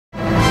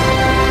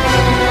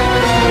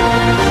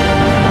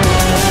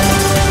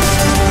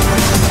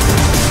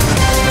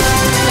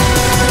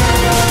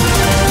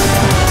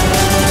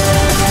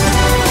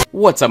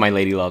What's up, my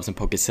lady loves and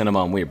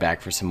PokeCinema, and we're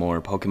back for some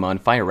more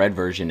Pokemon FireRed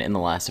version. In the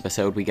last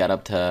episode, we got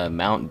up to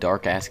Mount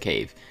Dark Ass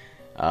Cave.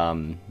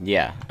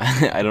 Yeah,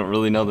 I don't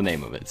really know the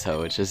name of it,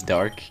 so it's just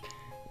dark,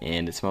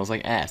 and it smells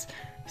like ass.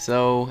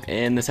 So,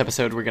 in this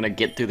episode, we're gonna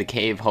get through the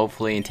cave,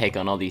 hopefully, and take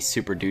on all these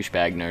super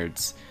douchebag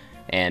nerds,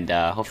 and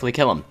hopefully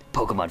kill them.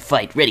 Pokemon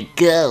fight, ready,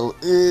 go!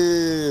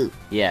 Ooh!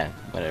 Yeah,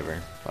 whatever.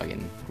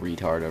 Fucking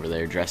retard over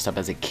there, dressed up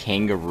as a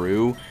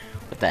kangaroo.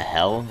 What the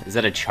hell? Is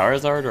that a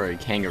Charizard or a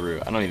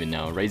kangaroo? I don't even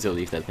know. Razor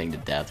Leaf that thing to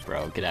death,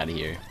 bro. Get out of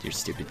here. Your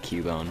stupid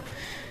Cubone.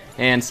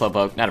 And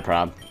Slowpoke, not a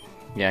prob.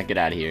 Yeah, get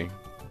out of here.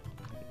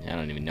 I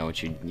don't even know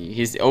what you...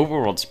 His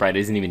overworld sprite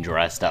isn't even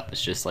dressed up.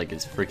 It's just like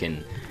his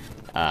freaking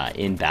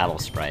in-battle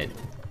sprite.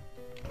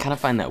 Kind of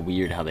find that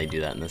weird how they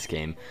do that in this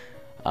game.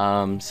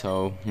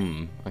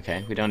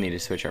 Okay. We don't need to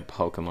switch our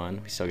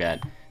Pokemon. We still got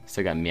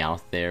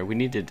Meowth there. We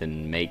needed to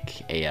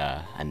make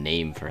a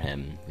name for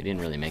him. We didn't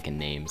really make a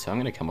name, so I'm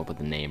gonna come up with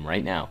a name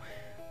right now.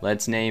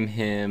 Let's name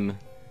him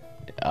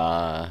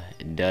the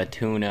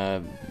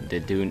Tuna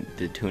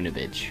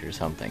Bitch or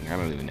something. I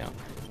don't even know.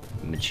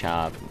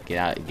 Machop, get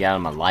out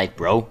of my life,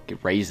 bro.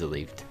 Get Razor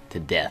Leafed to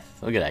death.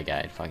 Look at that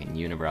guy, fucking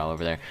unibrow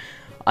over there.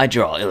 I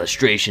draw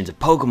illustrations of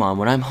Pokemon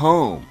when I'm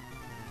home.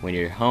 When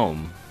you're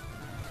home,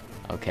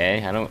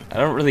 okay? I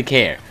don't really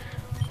care.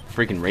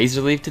 Freaking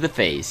Razor Leaf to the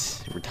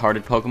face.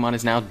 Retarded Pokemon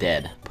is now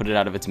dead. Put it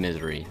out of its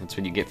misery. That's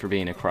what you get for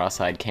being a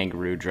cross-eyed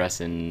kangaroo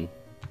dressing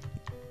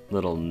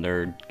little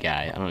nerd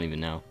guy. I don't even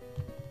know.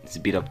 Let's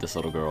beat up this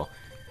little girl.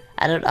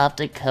 I don't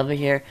often come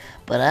here,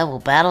 but I will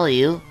battle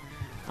you.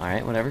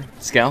 Alright, whatever.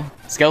 Let's go.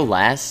 Let's go,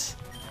 lass.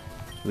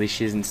 At least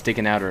she isn't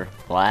sticking out her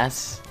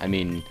lass. I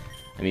mean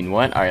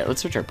what? Alright, let's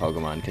switch our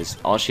Pokemon, because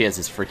all she has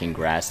is freaking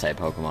grass-type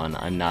Pokemon.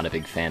 I'm not a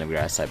big fan of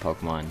grass-type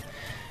Pokemon.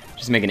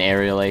 Just make an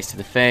Aerial Ace to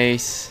the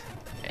face.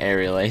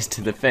 Aerial Ace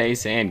to the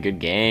face, and good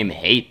game.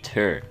 Hate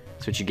her.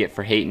 That's what you get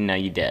for hating, now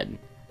you dead.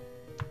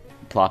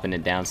 Plopping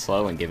it down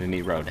slow and giving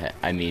me roadhead.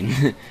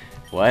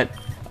 What?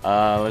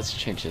 Let's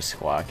change to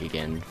Squawk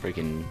again.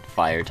 Freaking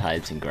fire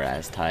types and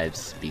grass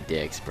types. Be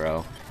dicks,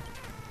 bro.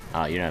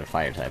 You're not a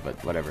fire type,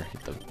 but whatever.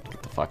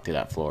 Get the fuck to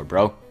that floor,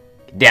 bro.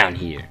 Get down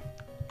here.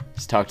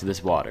 Let's talk to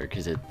this water,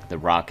 because the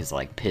rock is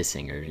like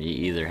pissing, or he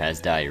either has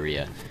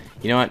diarrhea.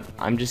 You know what?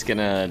 I'm just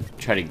gonna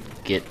try to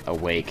get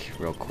awake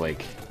real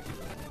quick.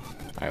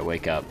 Alright,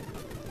 wake up.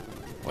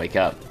 Wake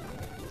up.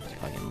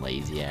 Fucking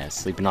lazy ass.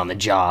 Sleeping on the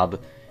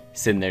job.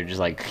 Sitting there just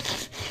like...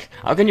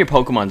 How can your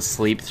Pokemon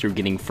sleep through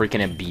getting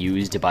freaking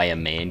abused by a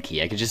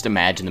Mankey? I could just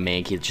imagine the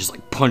Mankey just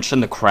like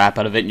punching the crap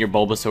out of it and your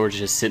Bulbasaur is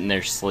just sitting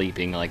there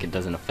sleeping like it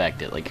doesn't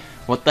affect it. Like,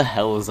 what the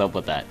hell is up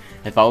with that?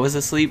 If I was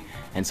asleep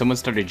and someone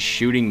started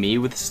shooting me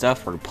with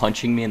stuff or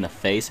punching me in the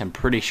face, I'm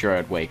pretty sure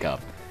I'd wake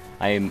up.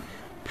 I am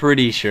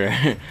pretty sure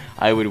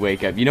I would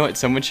wake up. You know what?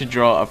 Someone should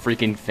draw a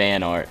freaking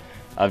fan art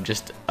of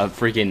just a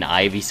freaking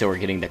Ivysaur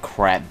getting the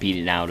crap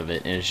beaten out of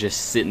it, and it's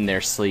just sitting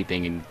there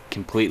sleeping and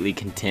completely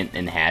content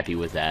and happy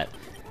with that.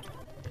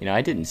 You know,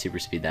 I didn't super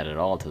speed that at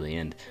all till the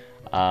end.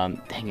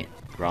 Dang it,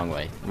 wrong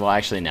way. Well,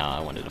 actually, no, I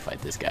wanted to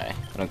fight this guy.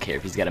 I don't care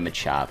if he's got a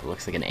Machop. It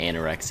looks like an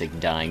anorexic,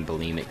 dying,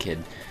 bulimic kid.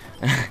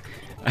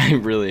 I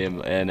really am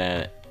in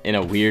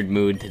a weird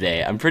mood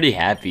today. I'm pretty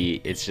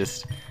happy. It's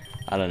just,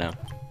 I don't know.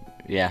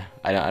 Yeah,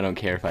 I don't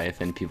care if I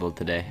offend people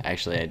today.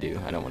 Actually, I do.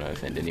 I don't want to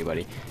offend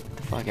anybody. Get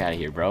the fuck out of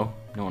here, bro.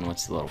 No one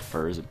wants the little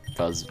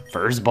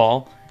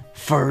fuzzball.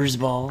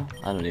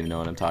 I don't even know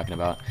what I'm talking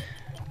about.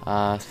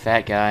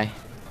 Fat guy.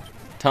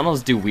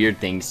 Tunnels do weird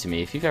things to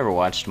me. If you've ever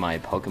watched my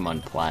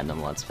Pokemon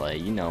Platinum Let's Play,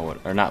 you know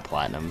what, or not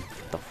Platinum,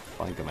 what the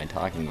fuck am I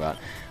talking about?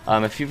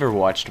 If you've ever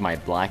watched my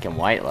Black and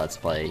White Let's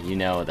Play, you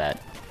know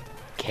that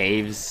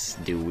caves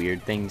do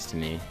weird things to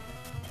me.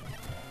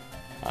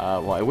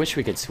 Well, I wish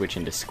we could switch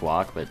into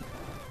Squawk, but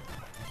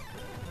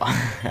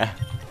I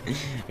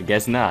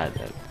guess not.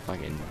 That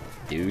fucking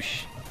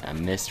douche. I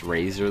missed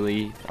Razor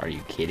Leaf. Are you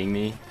kidding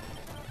me?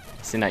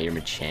 Send out your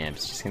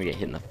Machamps. Just gonna get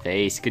hit in the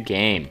face. Good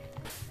game.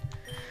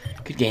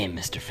 Good game,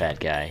 Mr. Fat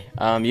Guy.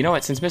 You know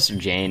what? Since Mr.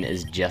 Jane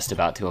is just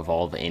about to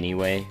evolve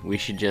anyway, we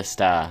should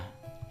just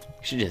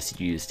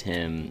use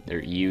him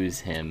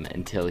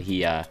until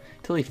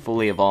he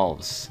fully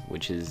evolves,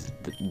 which is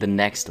the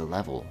next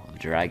level of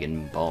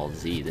Dragon Ball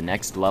Z, the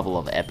next level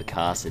of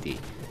epicosity.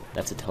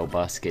 That's a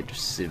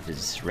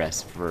Tobuscus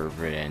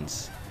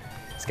Reference.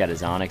 He's got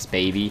his Onyx,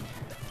 baby.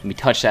 Let me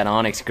touch that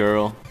Onyx,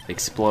 girl.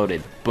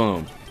 Exploded.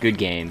 Boom. Good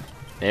game.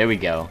 There we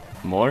go.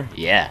 More?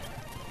 Yeah.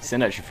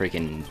 Send out your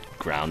freaking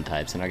ground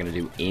types. They're not going to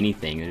do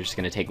anything. They're just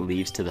going to take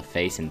leaves to the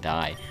face and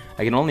die.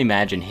 I can only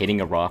imagine hitting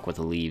a rock with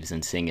the leaves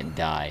and seeing it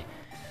die.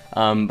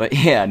 But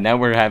yeah, now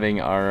we're having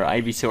our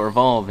Ivysaur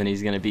evolve, and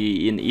he's going to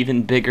be an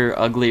even bigger,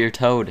 uglier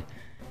Toad.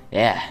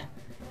 Yeah.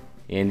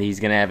 And he's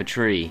going to have a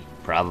tree.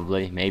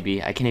 Probably.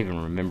 Maybe. I can't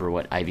even remember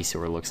what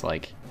Ivysaur looks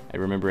like. I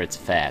remember it's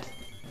fat.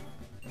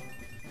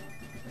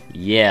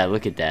 Yeah,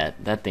 look at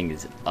that. That thing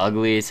is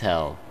ugly as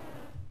hell.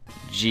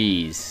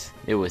 Jeez.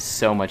 It was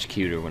so much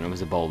cuter when it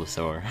was a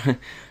Bulbasaur.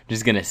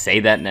 Just gonna say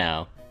that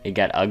now. It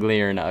got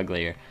uglier and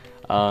uglier.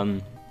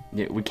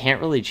 We can't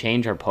really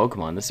change our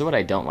Pokemon. This is what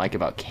I don't like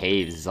about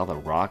caves, is all the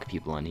rock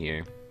people in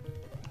here.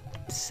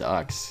 It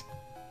sucks.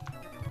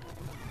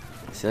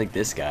 See, like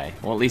this guy.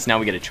 Well, at least now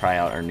we get to try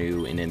out our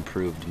new and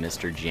improved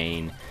Mr.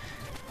 Jane.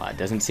 It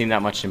doesn't seem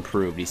that much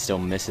improved. He still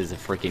misses a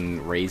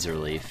freaking Razor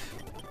Leaf.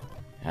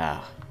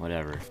 Ah,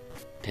 whatever.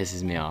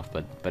 Pisses me off,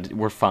 but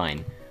we're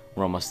fine.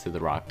 We're almost through the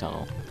rock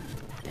tunnel.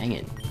 Dang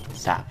it.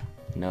 Stop.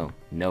 No,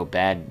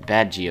 bad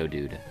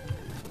Geodude.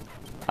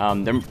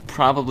 There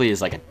probably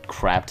is like a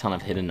crap ton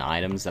of hidden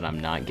items that I'm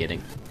not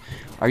getting.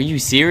 Are you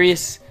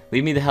serious?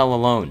 Leave me the hell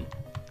alone.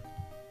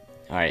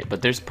 Alright,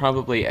 but there's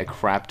probably a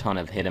crap ton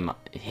of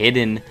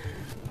hidden...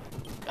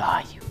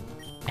 Ah, you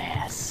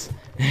ass.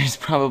 There's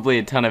probably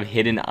a ton of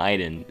hidden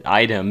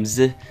items.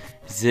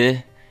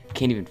 Can't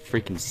even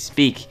freaking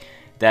speak.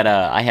 That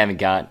I haven't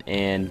got,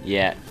 and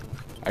yeah.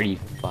 Are you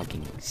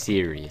fucking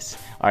serious?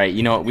 Alright,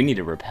 you know what? We need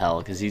to repel,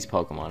 because these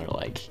Pokemon are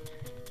like...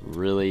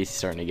 really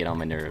starting to get on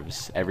my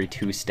nerves. Every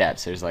 2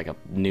 steps there's like a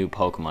new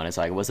Pokemon. It's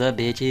like, what's up,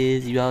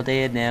 bitches? You all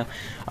dead now?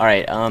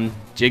 Alright,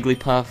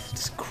 Jigglypuff,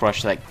 just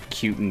crush that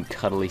cute and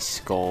cuddly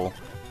skull.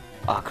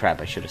 Oh crap,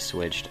 I should have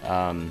switched.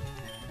 Yeah,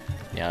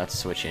 let's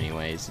switch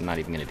anyways. I'm not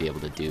even gonna be able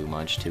to do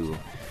much to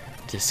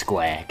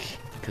Squack,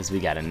 because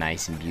we got a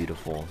nice and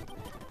beautiful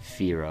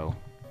Fearow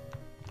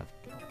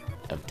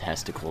of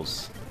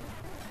testicles.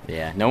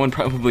 Yeah, no one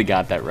probably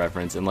got that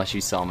reference unless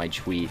you saw my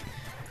tweet.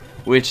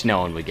 Which no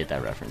one would get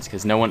that reference,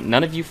 because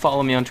none of you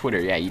follow me on Twitter.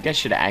 Yeah, you guys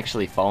should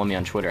actually follow me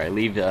on Twitter. I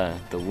leave the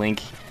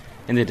link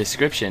in the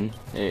description.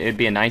 It'd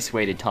be a nice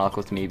way to talk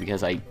with me,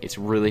 because it's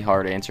really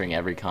hard answering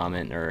every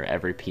comment or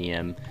every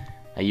PM.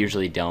 I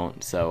usually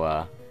don't.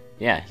 So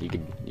yeah, you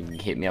can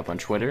hit me up on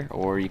Twitter,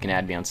 or you can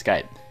add me on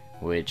Skype,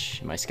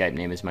 which my Skype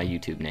name is my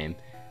YouTube name.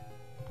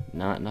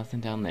 Nothing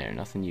down there,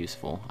 nothing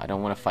useful. I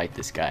don't want to fight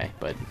this guy,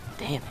 but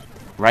damn it!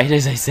 Right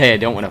as I say I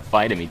don't want to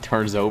fight him, he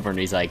turns over and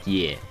he's like,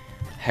 yeah.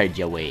 Heard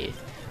your way.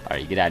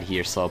 Alright, get out of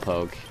here,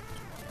 Slowpoke.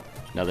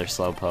 Another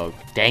Slowpoke.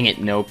 Dang it,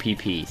 no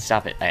PP.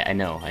 Stop it. I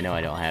know I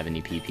don't have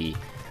any PP.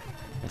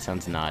 That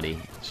sounds naughty.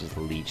 Let's just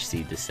leech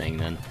seed this thing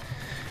then.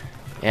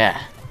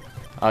 Yeah.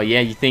 Oh yeah,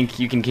 you think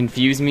you can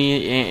confuse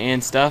me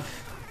and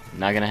stuff?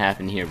 Not gonna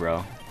happen here,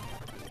 bro.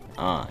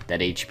 That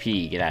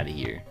HP. Get out of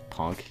here,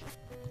 punk.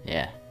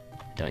 Yeah.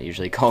 Don't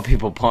usually call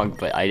people punk,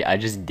 but I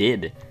just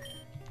did.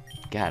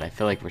 God, I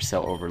feel like we're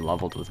so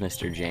over-leveled with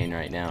Mr. Jane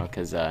right now,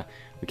 because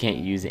we can't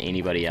use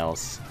anybody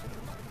else.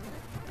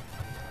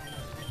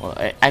 Well,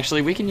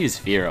 actually, we can use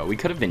Fearow. We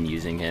could have been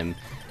using him.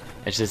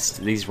 It's just,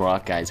 these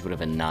rock guys would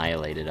have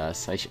annihilated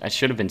us. I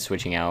should have been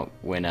switching out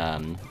when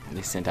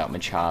they sent out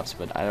Machops,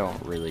 but I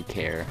don't really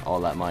care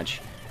all that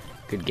much.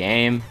 Good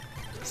game.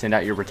 Send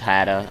out your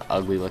Rattata,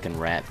 ugly-looking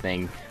rat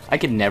thing. I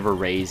could never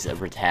raise a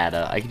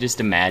Rattata. I could just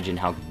imagine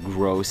how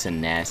gross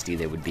and nasty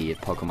they would be if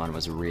Pokemon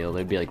was real.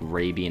 They'd be like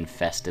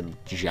rabies-infested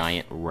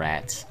giant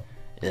rats.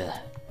 Ugh.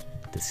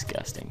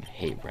 Disgusting. I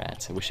hate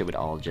rats. I wish they would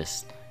all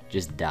just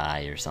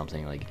die or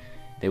something. Like,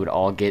 they would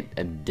all get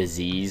a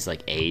disease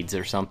like AIDS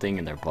or something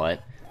in their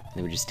butt.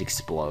 They would just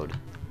explode.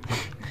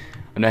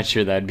 I'm not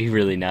sure that'd be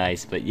really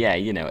nice, but yeah,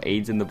 you know,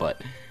 AIDS in the butt.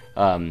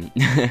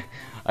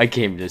 I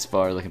came this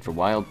far looking for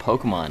wild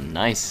Pokemon.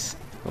 Nice.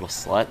 Little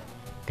slut.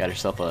 Got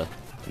herself a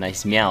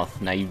nice Meowth.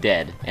 Now you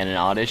dead. And an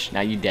Oddish. Now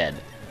you dead.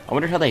 I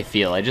wonder how they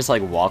feel. I just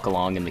like walk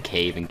along in the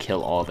cave and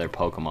kill all their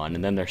Pokemon,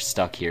 and then they're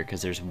stuck here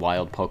because there's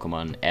wild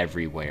Pokemon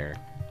everywhere.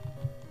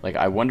 Like,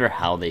 I wonder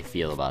how they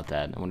feel about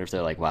that. I wonder if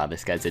they're like, wow,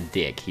 this guy's a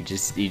dick. He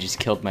just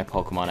killed my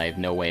Pokemon. I have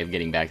no way of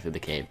getting back to the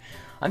cave.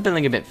 I'm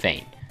feeling a bit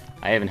faint.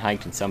 I haven't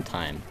hiked in some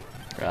time.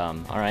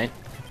 Alright.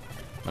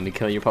 Let me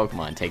kill your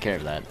Pokemon. Take care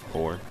of that,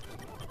 whore.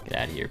 Get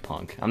out of here,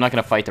 punk. I'm not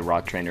gonna fight the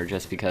rock trainer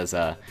just because,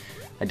 I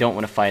don't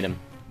want to fight him.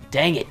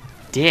 Dang it,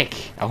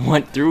 dick! I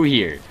went through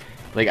here.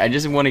 Like, I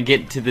just want to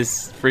get to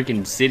this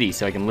freaking city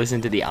so I can listen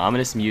to the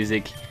ominous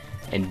music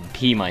and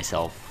pee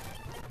myself.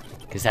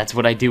 Because that's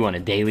what I do on a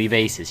daily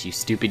basis, you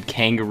stupid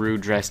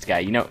kangaroo-dressed guy.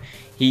 You know,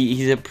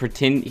 he's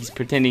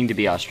pretending to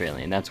be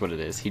Australian. That's what it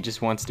is. He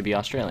just wants to be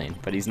Australian,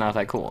 but he's not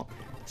that cool.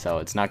 So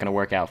it's not going to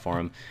work out for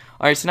him.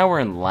 Alright, so now we're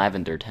in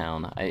Lavender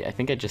Town. I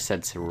think I just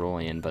said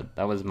Cerulean, but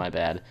that was my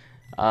bad.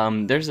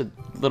 There's a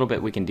little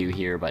bit we can do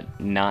here, but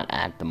not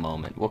at the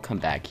moment. We'll come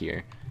back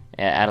here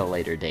at a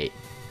later date.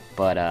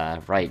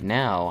 But right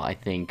now, I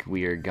think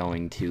we are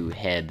going to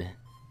head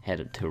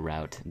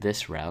to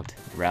this route,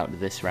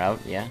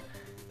 yeah.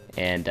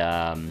 And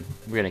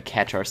we're gonna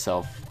catch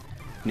ourselves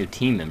a new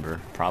team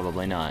member.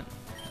 Probably not,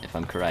 if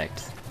I'm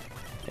correct.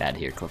 Get out of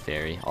here,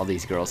 Clefairy. All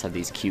these girls have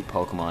these cute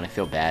Pokemon. I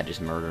feel bad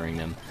just murdering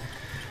them.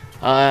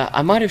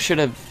 I should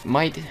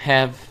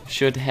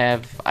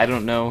have, I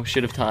don't know,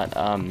 should have taught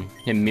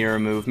him Mirror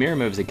Move. Mirror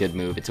Move's a good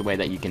move. It's a way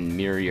that you can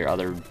mirror your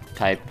other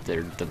type,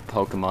 the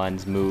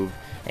Pokemon's move.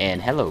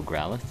 And hello,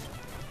 Growlithe.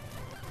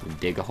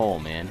 Dig a hole,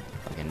 man.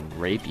 I can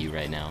rape you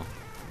right now.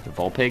 The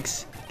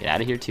Vulpix, get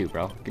out of here too,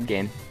 bro. Good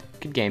game.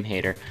 Good game,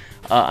 hater.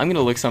 I'm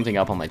gonna look something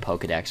up on my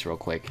Pokedex real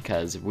quick,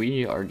 because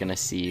we are gonna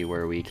see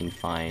where we can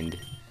find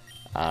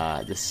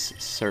this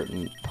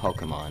certain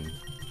Pokemon.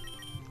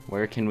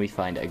 Where can we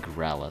find a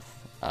Growlithe?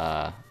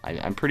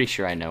 I'm pretty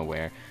sure I know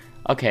where.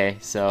 Okay,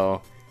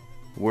 so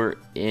I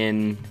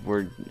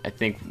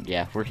think,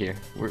 yeah, we're here.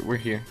 We're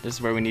here. This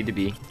is where we need to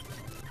be.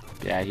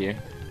 Get out of here.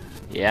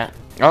 Yeah.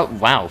 Oh,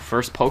 wow,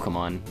 first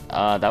Pokemon.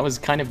 That was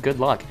kind of good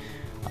luck.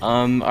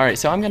 Alright,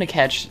 so I'm gonna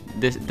catch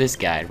this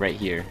guy right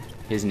here.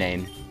 His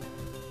name.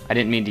 I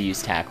didn't mean to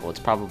use Tackle. It's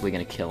probably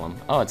gonna kill him.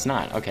 Oh, it's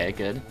not. Okay,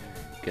 good.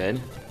 Good.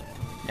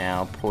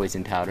 Now,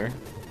 Poison Powder.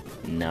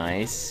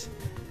 Nice.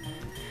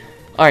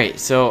 Alright,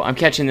 so I'm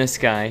catching this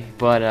guy,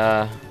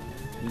 but,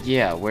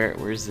 yeah,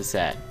 where's this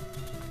at?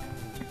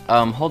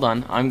 Hold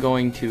on. I'm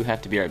going to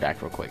have to be right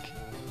back real quick.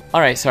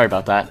 Alright, sorry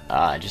about that.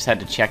 I just had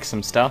to check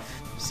some stuff.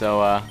 So,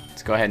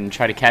 let's go ahead and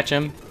try to catch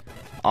him.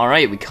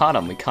 Alright, we caught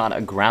him. We caught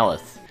a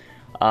Growlithe.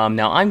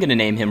 Now I'm gonna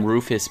name him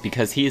Rufus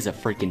because he is a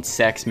freaking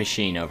sex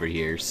machine over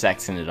here.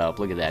 Sexing it up.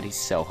 Look at that. He's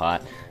so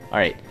hot.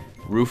 Alright,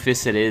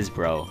 Rufus it is,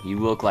 bro. You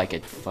look like a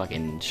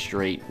fucking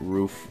straight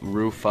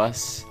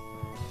Rufus.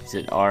 Is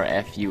it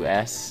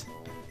R-F-U-S?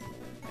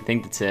 I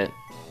think that's it.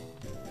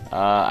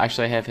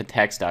 Actually, I have a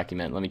text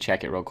document. Let me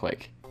check it real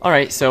quick.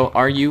 Alright, so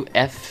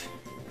R-U-F-U-S?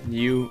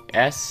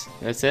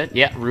 That's it?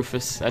 Yeah,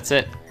 Rufus. That's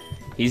it.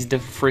 He's the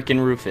freaking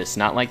Rufus.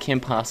 Not like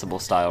Kim Possible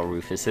style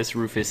Rufus. This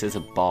Rufus is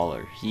a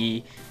baller.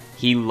 He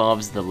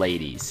loves the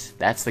ladies.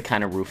 That's the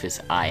kind of Rufus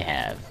I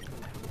have.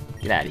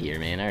 Get out of here,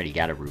 man. I already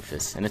got a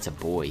Rufus. And it's a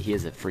boy. He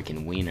has a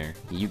freaking wiener.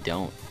 You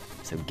don't.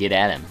 So get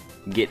at him.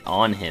 Get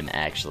on him,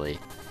 actually.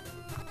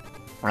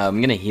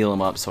 I'm gonna heal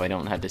him up so I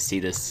don't have to see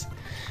this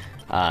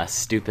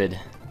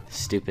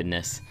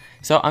stupidness.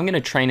 So I'm gonna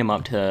train him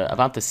up to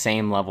about the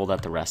same level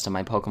that the rest of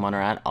my Pokemon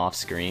are at off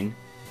screen.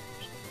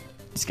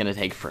 It's gonna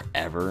take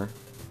forever.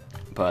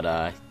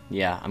 But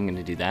yeah, I'm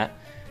gonna do that.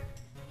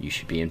 You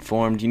should be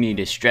informed. You need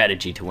a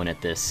strategy to win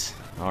at this.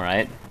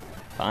 Alright.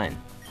 Fine.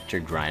 It's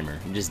your Grimer.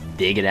 Just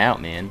dig it out,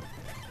 man.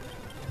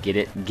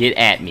 Get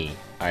at me.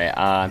 Alright,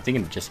 I'm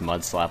thinking just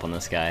Mud Slap on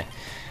this guy.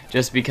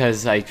 Just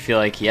because I feel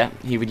like, yeah,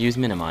 he would use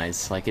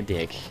Minimize like a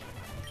dick.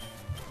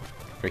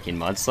 Freaking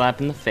Mud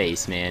Slap in the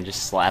face, man.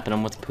 Just slapping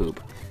him with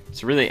poop.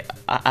 It's really,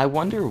 I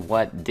wonder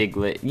what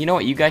Diglett, you know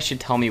what, you guys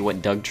should tell me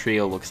what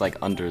Dugtrio looks like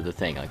under the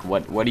thing. Like,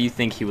 what do you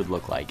think he would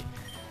look like?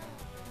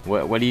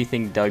 What do you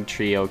think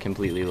Dugtrio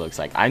completely looks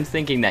like? I'm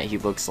thinking that he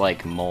looks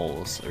like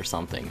moles or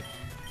something.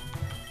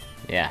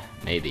 Yeah,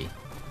 maybe.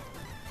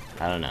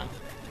 I don't know.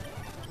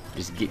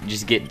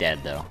 Just get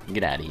dead though.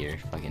 Get out of here,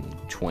 fucking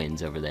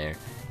twins over there,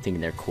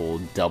 thinking they're cool,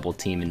 double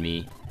teaming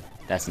me.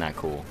 That's not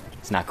cool.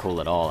 It's not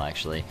cool at all,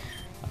 actually.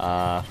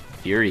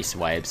 Fury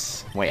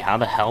Swipes. Wait, how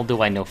the hell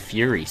do I know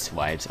Fury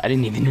Swipes? I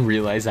didn't even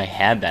realize I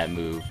had that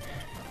move.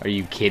 Are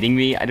you kidding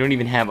me? I don't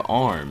even have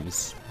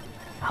arms.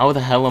 How the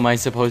hell am I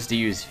supposed to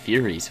use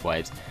Fury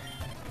Swipes?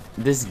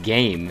 This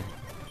game.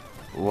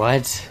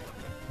 What?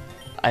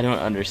 I don't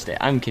understand.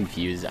 I'm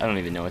confused. I don't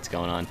even know what's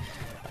going on.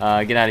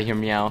 Get out of here,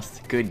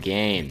 Meowth. Good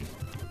game.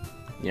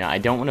 You know, I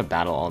don't want to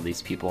battle all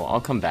these people.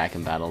 I'll come back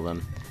and battle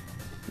them.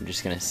 I'm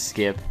just gonna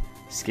skip.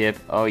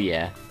 Oh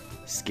yeah.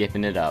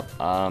 Skipping it up.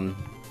 Dang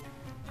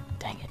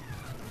it.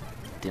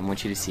 Didn't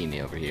want you to see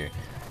me over here.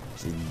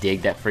 Just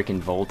dig that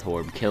freaking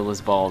Voltorb. Kill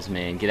his balls,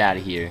 man. Get out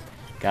of here.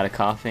 Got a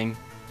coughing?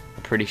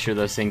 I'm pretty sure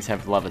those things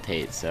have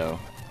Levitate, so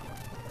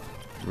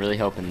I'm really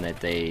hoping that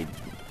they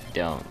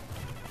don't.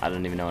 I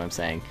don't even know what I'm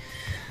saying.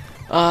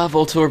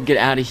 Voltorb, get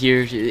out of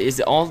here.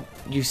 Is all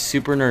you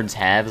super nerds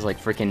have is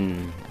like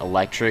freaking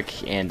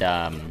electric and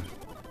I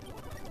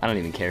don't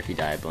even care if you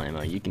die,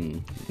 Blamo. You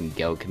can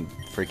go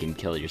freaking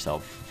kill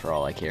yourself for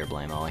all I care,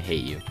 Blamo. I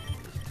hate you.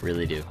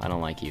 Really do. I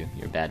don't like you.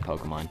 You're a bad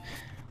Pokemon.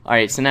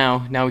 Alright, so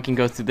now we can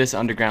go through this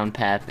underground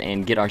path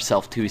and get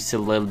ourselves to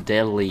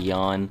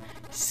Celadon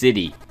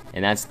City.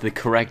 And that's the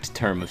correct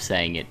term of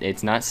saying it.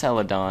 It's not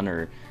Celadon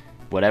or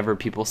whatever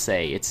people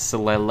say. It's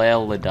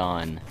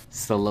Celadon.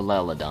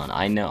 Celadon.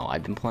 I know.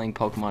 I've been playing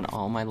Pokemon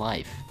all my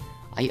life.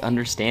 I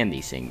understand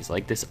these things.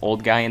 Like this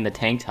old guy in the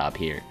tank top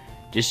here.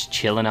 Just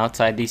chilling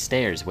outside these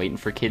stairs, waiting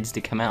for kids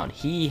to come out.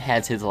 He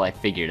has his life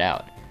figured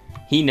out.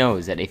 He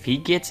knows that if he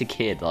gets a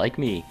kid like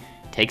me,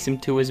 takes him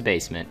to his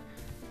basement,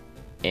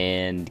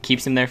 and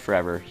keeps him there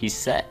forever, he's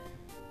set.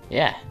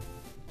 Yeah.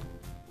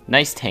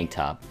 Nice tank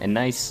top, and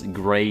nice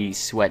gray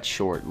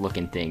sweatshort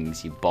looking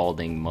things, you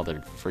balding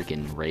mother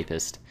freaking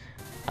rapist.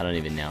 I don't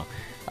even know.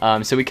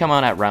 So we come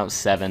on at Route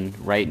 7,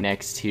 right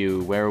next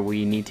to where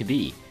we need to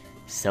be.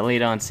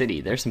 Celadon City.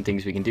 There's some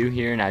things we can do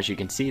here, and as you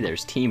can see,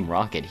 there's Team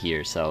Rocket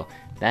here, so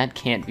that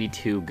can't be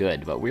too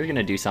good. But we're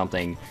gonna do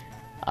something,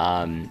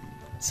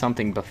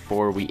 something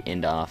before we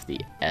end off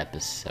the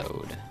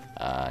episode.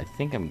 I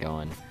think I'm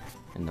going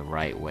in the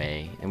right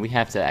way, and we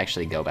have to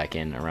actually go back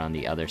in around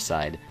the other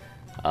side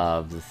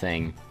of the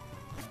thing.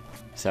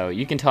 So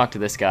you can talk to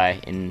this guy,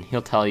 and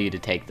he'll tell you to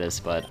take this,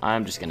 but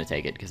I'm just gonna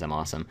take it because I'm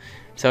awesome.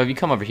 So if you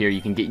come over here,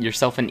 you can get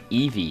yourself an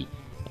Eevee.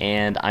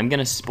 And I'm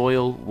gonna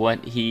spoil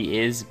what he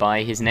is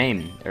by his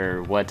name,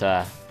 or what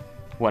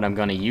I'm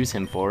gonna use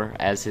him for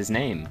as his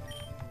name.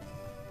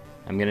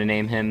 I'm gonna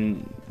name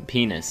him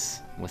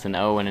Penis with an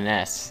O and an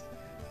S.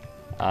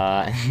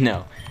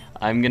 No,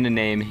 I'm gonna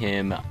name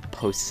him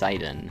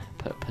Poseidon.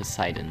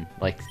 Poseidon,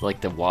 like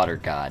the water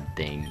god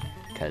thing.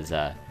 Cause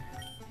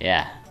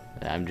yeah,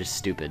 I'm just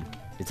stupid.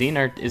 Is he in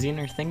our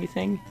thingy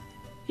thing?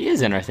 He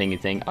is in our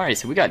thingy thing. All right,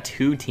 so we got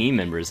 2 team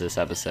members this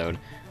episode.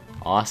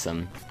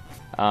 Awesome.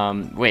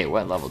 Wait,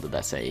 what level did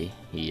that say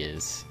he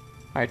is?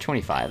 All right,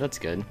 25. That's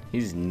good.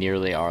 He's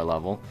nearly our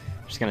level.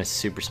 I'm just gonna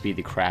super speed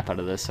the crap out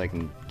of this so I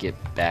can get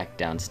back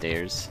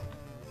downstairs.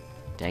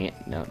 Dang it!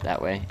 No,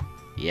 that way.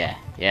 Yeah,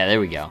 there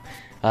we go.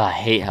 I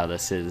hate how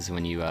this is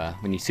when you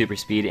super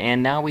speed.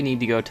 And now we need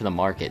to go to the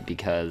market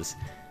because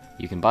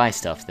you can buy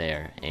stuff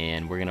there,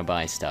 and we're gonna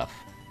buy stuff.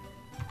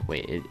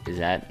 Wait, is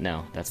that?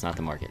 No, that's not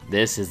the market.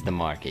 This is the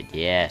market.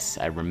 Yes,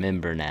 I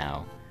remember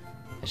now.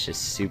 It's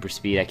just super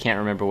speed. I can't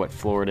remember what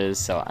floor it is,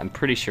 so I'm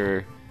pretty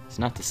sure it's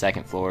not the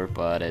 2nd floor,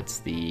 but it's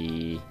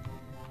the...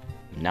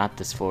 not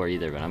this floor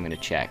either, but I'm gonna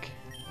check.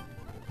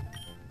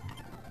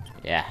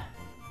 Yeah.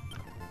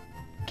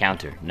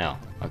 Counter. No.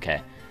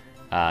 Okay.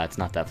 It's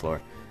not that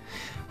floor.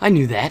 I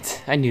knew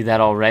that. I knew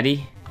that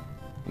already.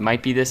 It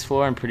might be this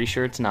floor. I'm pretty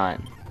sure it's not.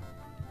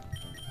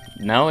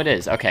 No, it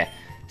is. Okay.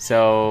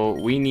 So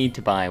we need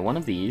to buy one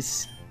of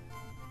these.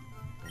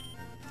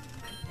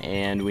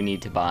 And we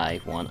need to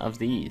buy one of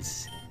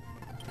these.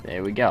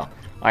 There we go.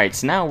 Alright,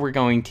 so now we're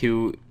going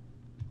to...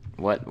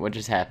 What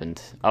just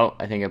happened? Oh,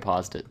 I think I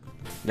paused it.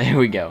 There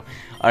we go.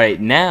 Alright,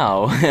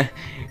 now...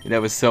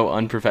 that was so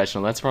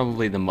unprofessional. That's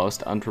probably the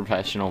most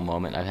unprofessional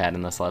moment I've had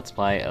in this Let's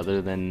Play,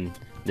 other than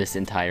this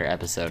entire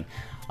episode.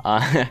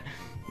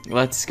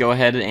 Let's go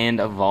ahead and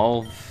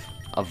evolve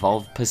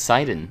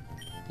Poseidon.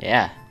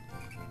 Yeah.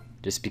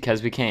 Just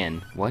because we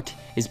can. What?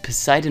 Is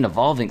Poseidon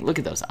evolving? Look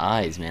at those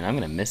eyes, man. I'm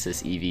gonna miss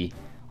this Eevee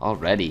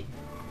already.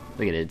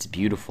 Look at it. It's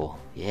beautiful.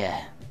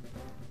 Yeah.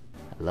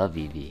 I love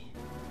Eevee.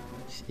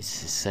 It's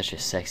such a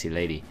sexy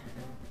lady.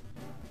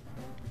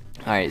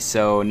 Alright,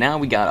 so now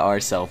we got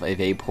ourselves a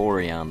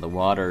Vaporeon,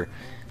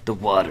 the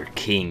water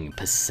king,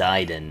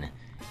 Poseidon.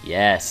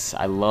 Yes,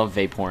 I love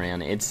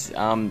Vaporeon. It's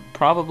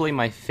probably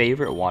my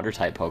favorite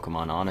water-type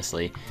Pokemon,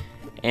 honestly.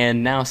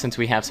 And now, since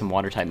we have some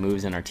water-type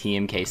moves in our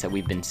TM case that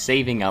we've been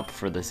saving up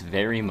for this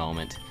very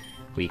moment,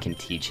 we can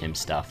teach him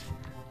stuff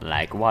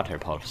like Water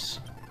Pulse.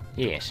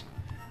 Yes.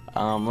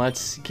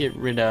 Let's get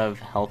rid of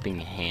Helping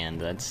Hand.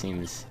 That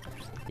seems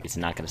it's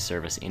not going to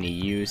serve us any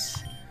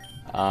use.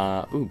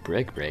 Ooh,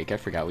 Brick Break. I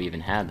forgot we even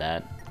had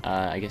that.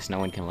 I guess no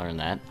one can learn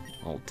that.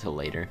 Well, till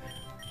later.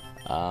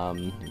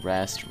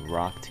 Rest,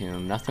 Rock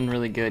Tomb. Nothing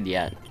really good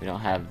yet. We don't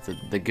have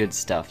the good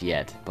stuff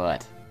yet,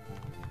 but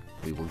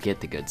we will get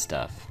the good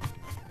stuff.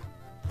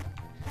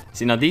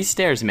 See, now these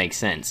stairs make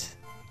sense.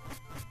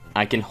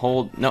 I can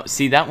hold... No,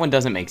 see, that one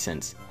doesn't make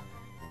sense.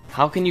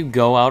 How can you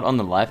go out on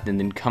the left and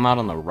then come out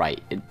on the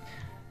right?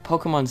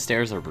 Pokemon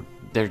stairs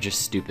they're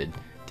just stupid,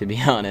 to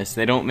be honest.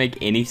 They don't make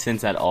any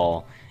sense at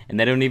all. And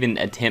they don't even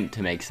attempt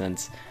to make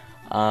sense.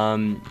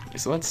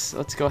 So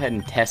let's go ahead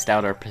and test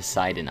out our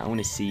Poseidon. I want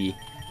to see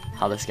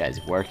how this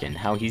guy's working,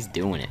 how he's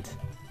doing it.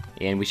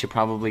 And we should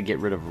probably get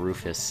rid of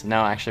Rufus.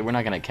 No, actually, we're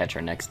not going to catch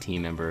our next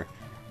team member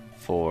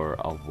for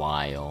a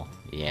while.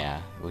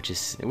 Yeah, which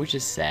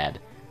is sad,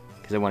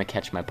 because I want to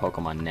catch my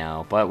Pokemon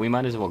now. But we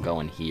might as well go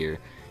in here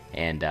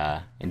and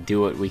do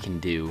what we can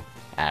do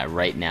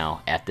right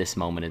now at this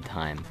moment in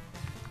time.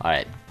 All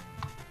right,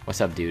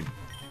 what's up, dude?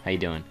 How you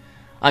doing?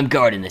 I'm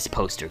guarding this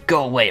poster.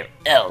 Go away or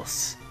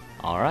else.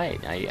 All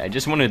right, I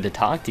just wanted to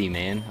talk to you,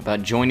 man,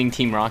 about joining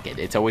Team Rocket.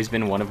 It's always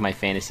been one of my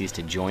fantasies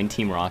to join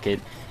Team Rocket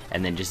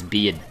and then just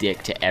be a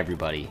dick to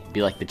everybody.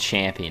 Be like the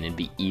champion and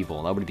be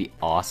evil. That would be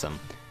awesome.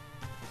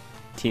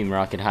 Team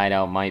Rocket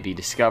hideout might be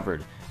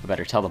discovered. I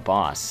better tell the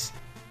boss.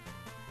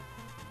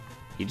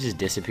 He just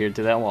disappeared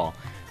through that wall.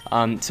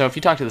 So if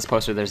you talk to this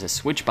poster, there's a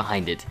switch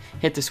behind it.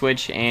 Hit the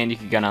switch and you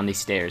can gun on these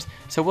stairs.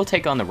 So we'll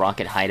take on the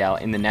Rocket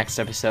hideout in the next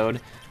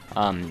episode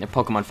of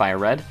Pokemon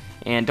FireRed.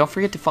 And don't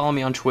forget to follow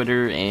me on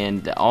Twitter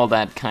and all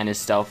that kind of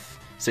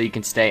stuff so you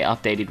can stay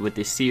updated with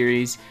this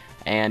series.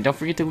 And don't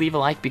forget to leave a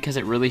like, because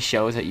it really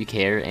shows that you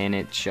care and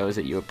it shows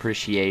that you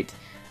appreciate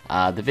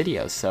the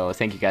videos. So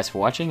thank you guys for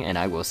watching, and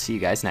I will see you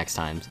guys next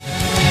time.